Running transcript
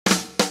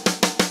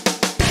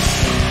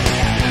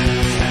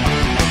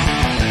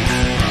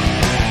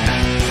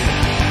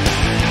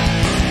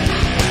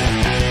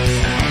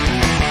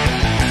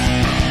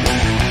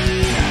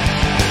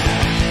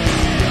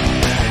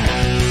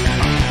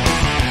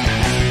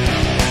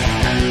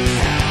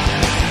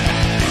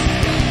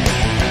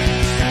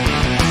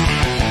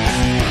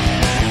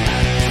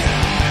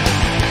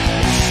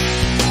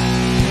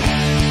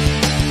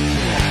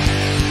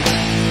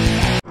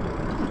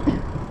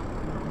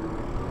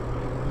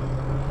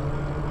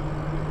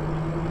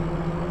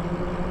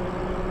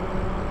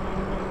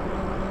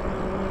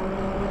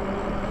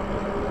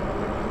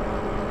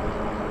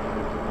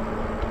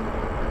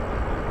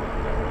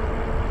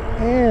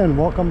and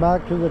welcome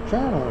back to the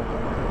channel.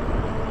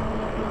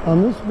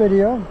 On this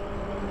video,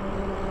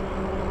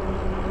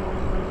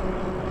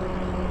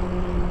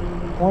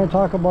 I want to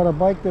talk about a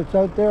bike that's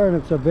out there and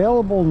it's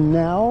available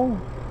now,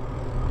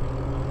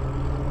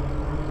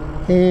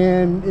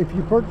 and if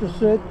you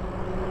purchase it,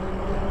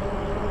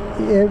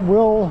 it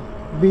will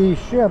be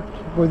shipped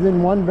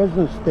within 1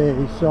 business day,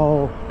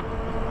 so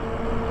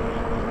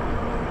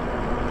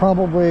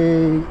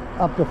probably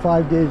up to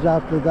 5 days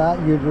after that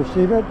you'd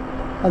receive it.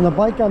 And the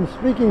bike I'm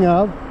speaking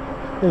of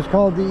is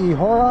called the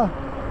Eahora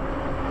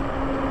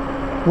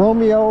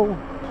Romeo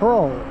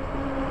Pro.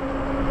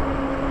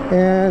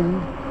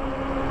 And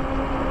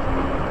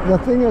the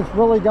thing that's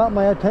really got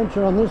my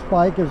attention on this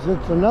bike is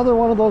it's another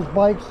one of those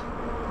bikes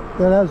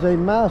that has a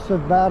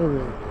massive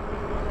battery.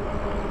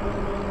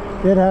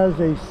 It has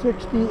a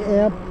 60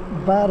 amp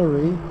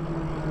battery,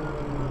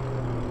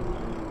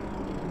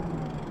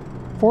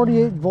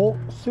 48 volt,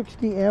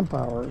 60 amp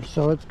hours,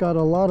 so it's got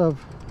a lot of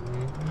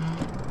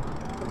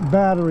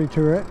battery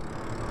to it.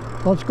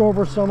 Let's go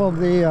over some of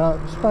the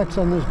specs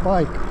on this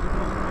bike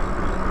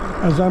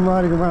as I'm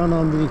riding around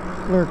on the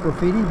Lyric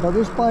Graffiti. But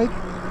this bike,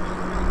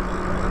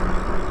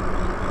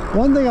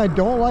 one thing I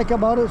don't like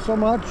about it so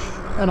much,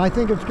 and I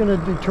think it's going to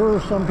deter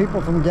some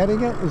people from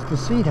getting it, is the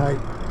seat height.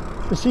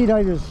 The seat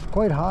height is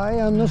quite high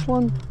on this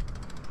one.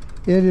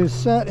 It is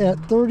set at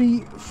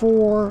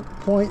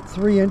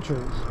 34.3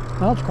 inches.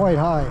 That's quite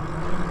high.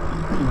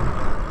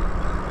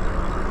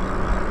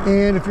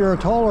 And if you're a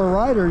taller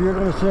rider, you're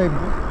going to say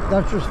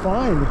that's just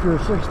fine if you're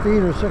 6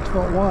 feet or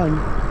 6'1".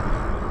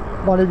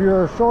 But if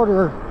you're a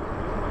shorter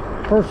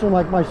person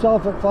like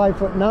myself at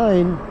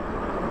 5'9",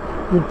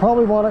 you'd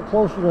probably want it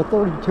closer to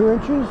 32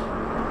 inches.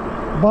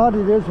 But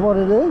it is what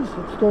it is.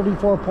 It's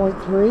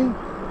 34.3.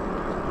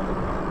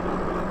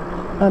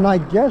 And I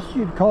guess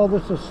you'd call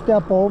this a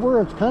step over.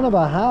 It's kind of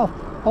a half,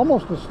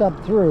 almost a step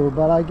through,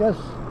 but I guess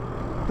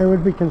it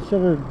would be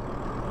considered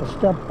a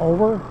step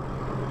over.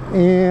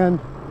 And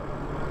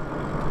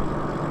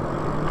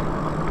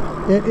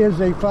it is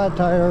a flat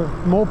tire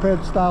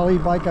moped style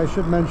e-bike, I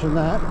should mention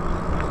that.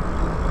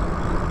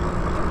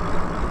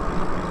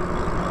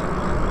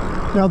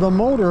 Now the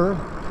motor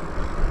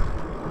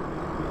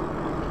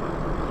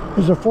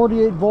is a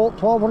 48 volt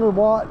 1200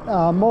 watt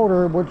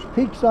motor, which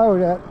peaks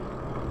out at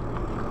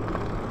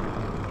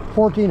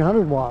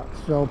 1400 watts,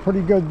 so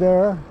pretty good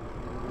there.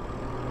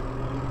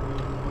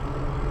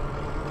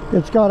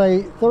 It's got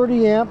a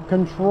 30 amp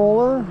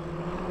controller,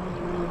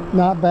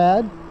 not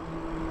bad.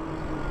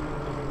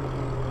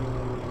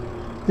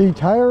 The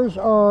tires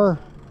are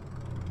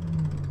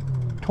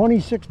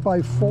 26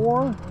 by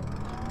 4.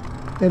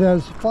 It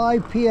has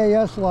 5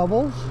 PAS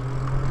levels,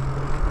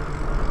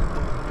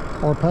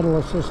 or pedal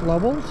assist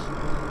levels.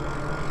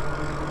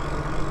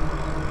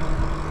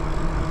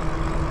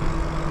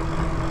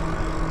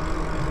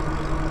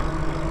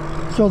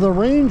 So the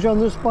range on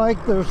this bike,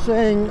 they're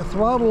saying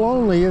throttle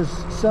only, is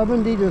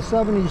 70 to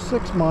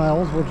 76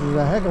 miles, which is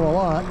a heck of a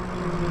lot.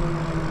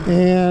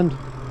 And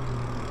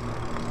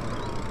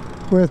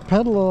with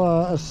pedal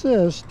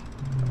assist,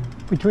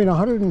 between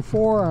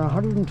 104 and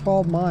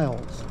 112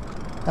 miles.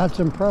 That's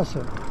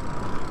impressive.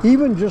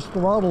 Even just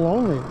throttle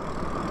only.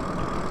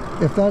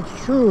 If that's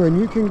true, and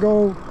you can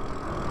go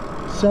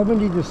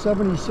 70 to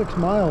 76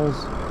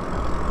 miles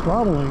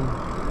throttling,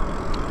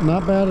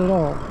 not bad at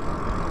all.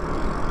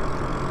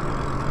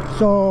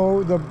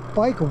 So the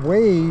bike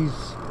weighs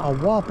a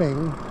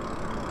whopping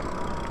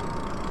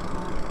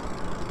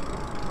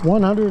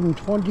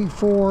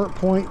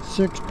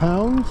 124.6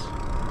 pounds.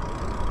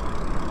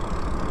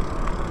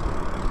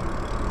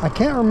 I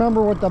can't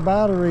remember what the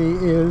battery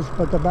is,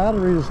 but the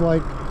battery is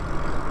like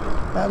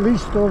at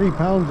least 30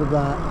 pounds of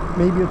that.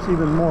 Maybe it's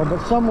even more,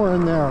 but somewhere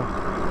in there.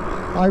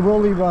 I will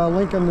leave a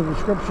link in the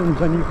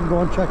descriptions, and you can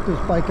go and check this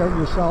bike out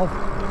yourself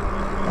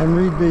and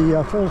read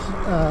the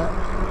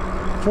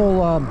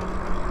full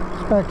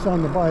specs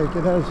on the bike.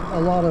 It has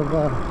a lot of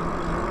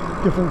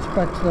different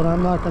specs that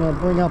I'm not going to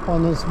bring up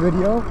on this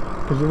video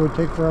because it would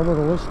take forever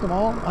to list them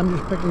all. I'm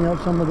just picking out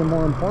some of the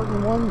more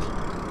important ones.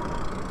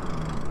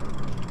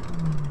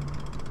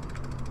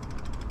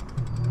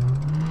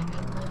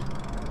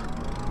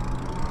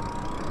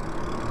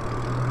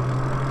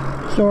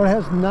 So it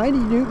has 90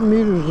 Newton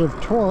meters of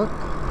torque.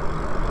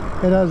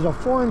 It has a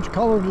 4-inch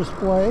color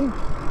display.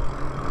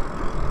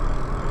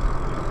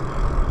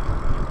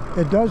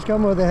 It does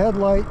come with a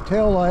headlight,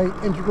 tail light,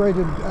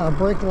 integrated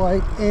brake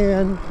light,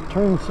 and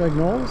turn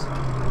signals.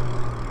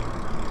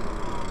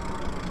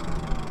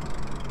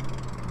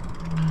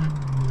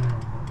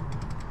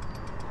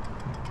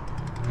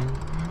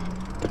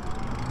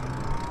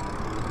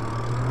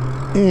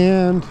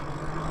 And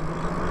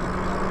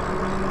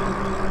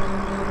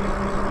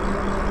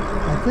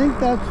I think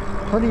that's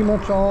pretty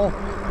much all.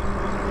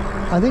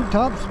 I think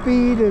top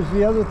speed is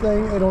the other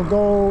thing. It'll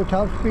go,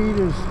 top speed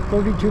is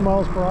 32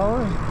 miles per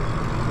hour.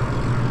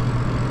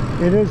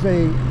 It is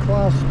a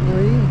class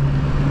 3.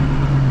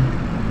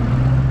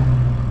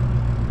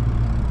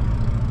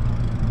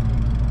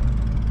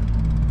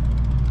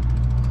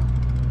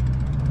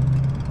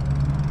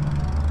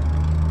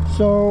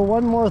 So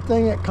one more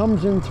thing, it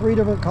comes in 3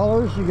 different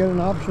colors. You get an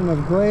option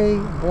of gray,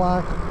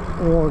 black,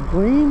 or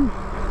green.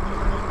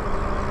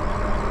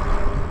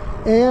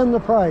 And the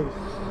price.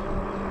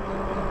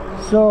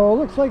 So it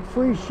looks like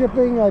free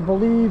shipping, I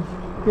believe,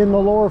 in the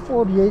lower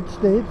 48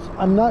 states.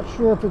 I'm not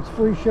sure if it's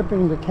free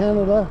shipping to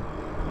Canada.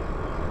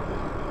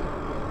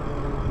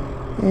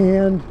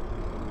 And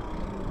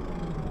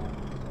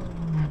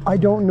I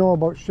don't know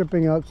about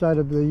shipping outside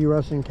of the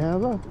US and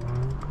Canada.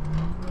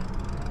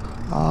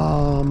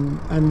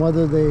 And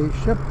whether they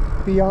ship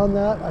beyond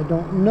that, I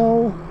don't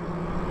know.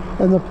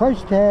 And the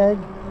price tag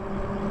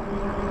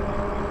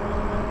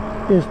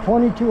is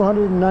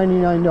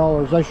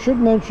 $2,299. I should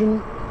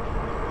mention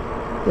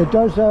it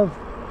does have,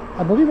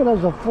 I believe it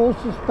has a full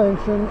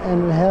suspension,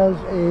 and it has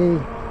a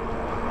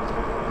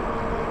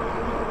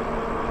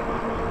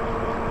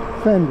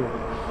fenders.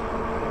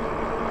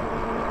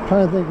 I'm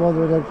trying to think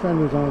whether it had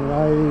fenders on it.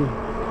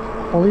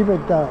 I believe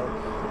it does.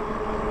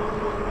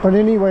 But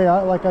anyway,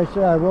 like I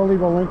said, I will leave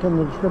a link in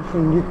the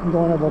description. You can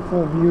go and have a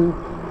full view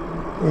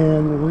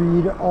and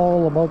read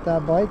all about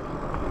that bike.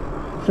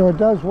 So it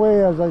does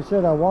weigh, as I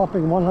said, a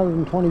whopping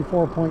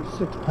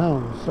 124.6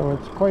 pounds. So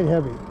it's quite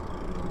heavy.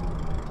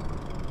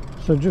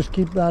 So just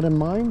keep that in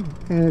mind.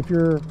 And if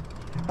you're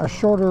a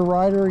shorter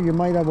rider, you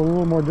might have a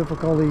little more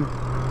difficulty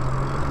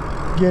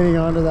getting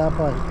onto that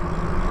bike.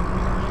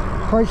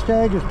 Price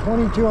tag is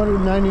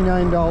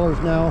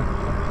 $2,299 now.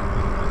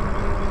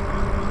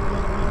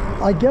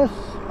 I guess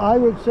I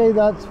would say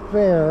that's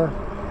fair,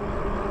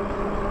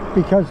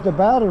 because the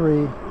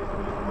battery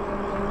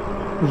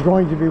is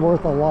going to be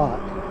worth a lot.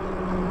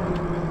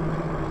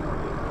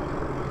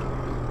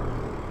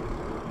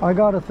 I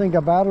gotta think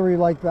a battery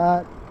like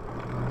that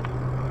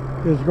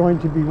is going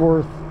to be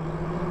worth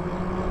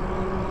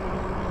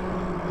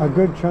a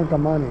good chunk of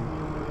money,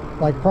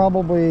 like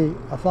probably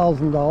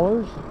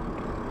 $1,000.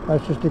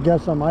 That's just a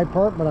guess on my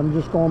part, but I'm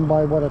just going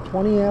by what a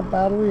 20 amp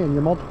battery, and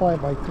you multiply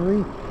it by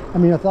 3. I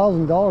mean,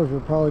 $1,000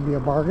 would probably be a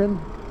bargain.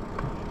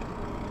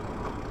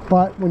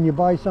 But when you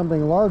buy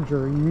something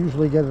larger, you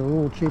usually get it a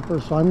little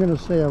cheaper. So I'm going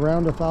to say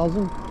around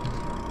 $1,000.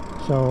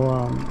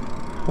 So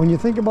when you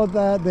think about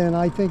that, then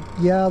I think,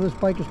 yeah, this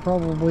bike is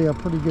probably a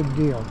pretty good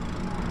deal.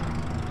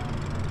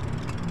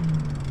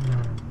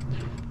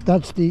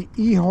 That's the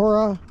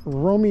Eahora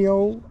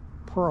Romeo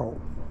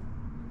Pro.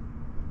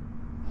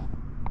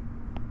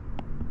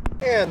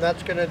 And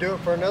that's going to do it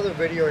for another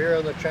video here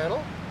on the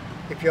channel.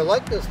 If you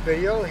like this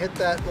video, hit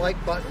that like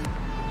button.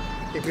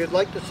 If you'd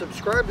like to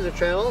subscribe to the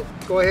channel,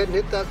 go ahead and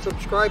hit that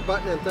subscribe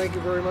button, and thank you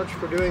very much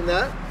for doing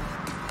that.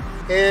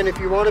 And if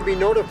you want to be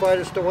notified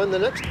as to when the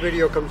next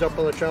video comes up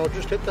on the channel,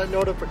 just hit that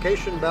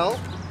notification bell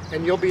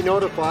and you'll be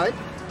notified.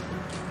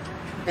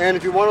 And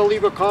if you want to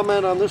leave a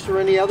comment on this or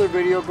any other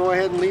video, go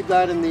ahead and leave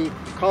that in the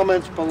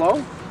comments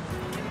below.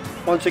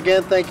 Once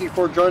again, thank you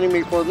for joining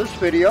me for this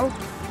video,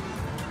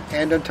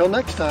 and until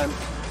next time.